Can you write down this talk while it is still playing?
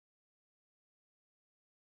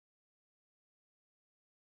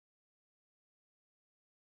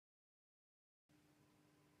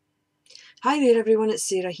Hi there everyone, it's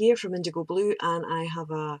Sarah here from Indigoblu, and I have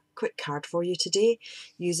a quick card for you today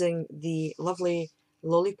using the lovely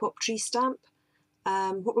Lollipop Tree Stamp.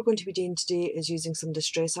 What we're going to be doing today is using some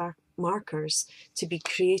distress markers to be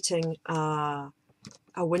creating a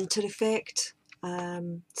winter effect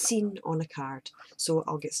scene on a card. So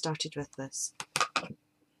I'll get started with this.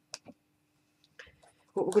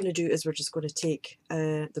 What we're going to do is we're just going to take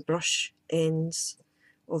the brush ends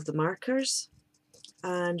of the markers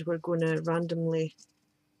and we're going to randomly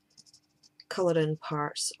colour in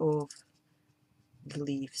parts of the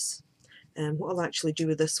leaves. What I'll actually do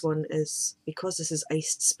with this one is, because this is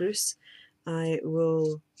iced spruce, I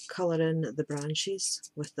will colour in the branches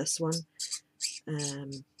with this one.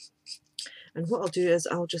 And what I'll do is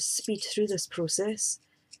I'll just speed through this process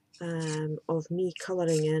of me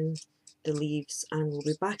colouring in the leaves, and we'll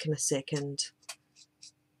be back in a second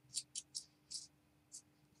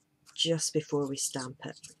just before we stamp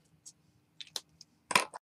it.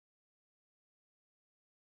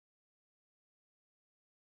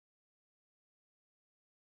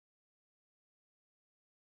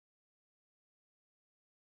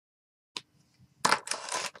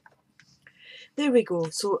 There we go.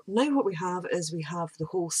 So now what we have is we have the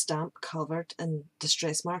whole stamp covered in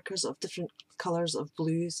distress markers of different colours of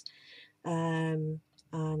blues and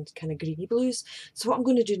kind of greeny blues. So what I'm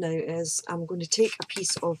going to do now is I'm going to take a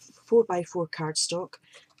piece of 4x4 cardstock.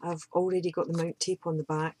 I've already got the mount tape on the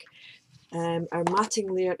back. Our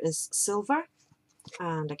matting layer is silver,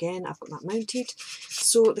 and again I've got that mounted.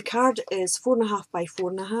 So the card is 4.5 by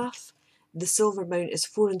 4.5. The silver mount is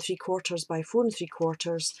 4 3/4 by 4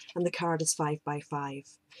 3/4, and the card is 5 by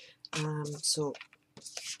 5. So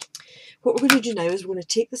what we're going to do now is we're going to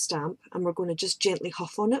take the stamp and we're going to just gently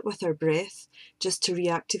huff on it with our breath just to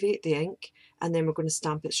reactivate the ink, and then we're going to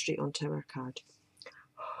stamp it straight onto our card.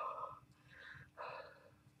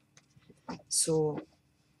 So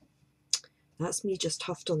that's me just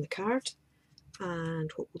huffed on the card,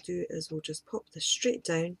 and what we'll do is we'll just pop this straight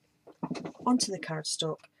down onto the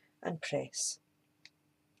cardstock and press,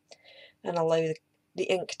 and allow the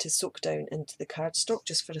ink to soak down into the cardstock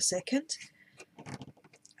just for a second.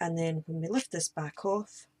 And then when we lift this back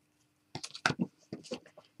off,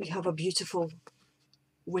 we have a beautiful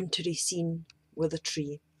wintry scene with a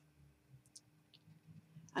tree.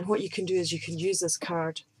 And what you can do is you can use this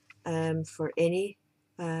card for any,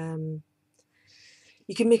 you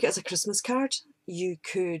can make it as a Christmas card. You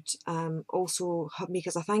could also make it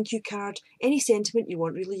as a thank you card. Any sentiment you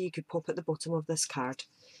want really, you could pop at the bottom of this card.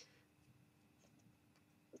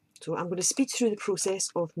 So I'm going to speed through the process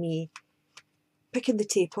of me picking the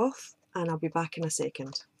tape off, and I'll be back in a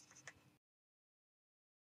second.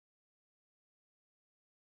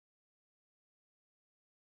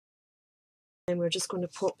 And we're just going to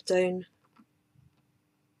pop down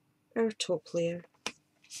our top layer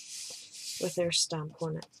with our stamp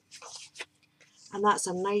on it. And that's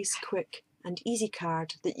a nice, quick and easy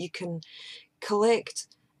card that you can collect.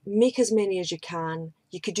 Make as many as you can.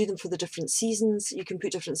 You could do them for the different seasons. You can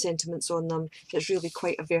put different sentiments on them. It's really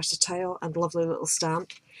quite a versatile and lovely little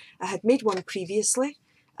stamp. I had made one previously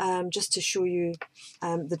just to show you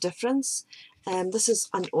the difference. This is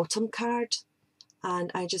an autumn card,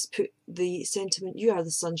 and I just put the sentiment, "You are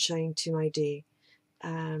the sunshine to my day."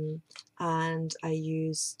 And I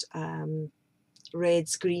used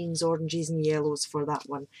reds, greens, oranges and yellows for that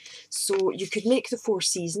one. So you could make the 4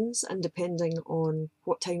 seasons, and depending on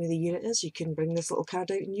what time of the year it is, you can bring this little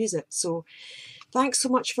card out and use it. So thanks so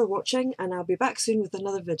much for watching, and I'll be back soon with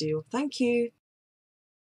another video. Thank you.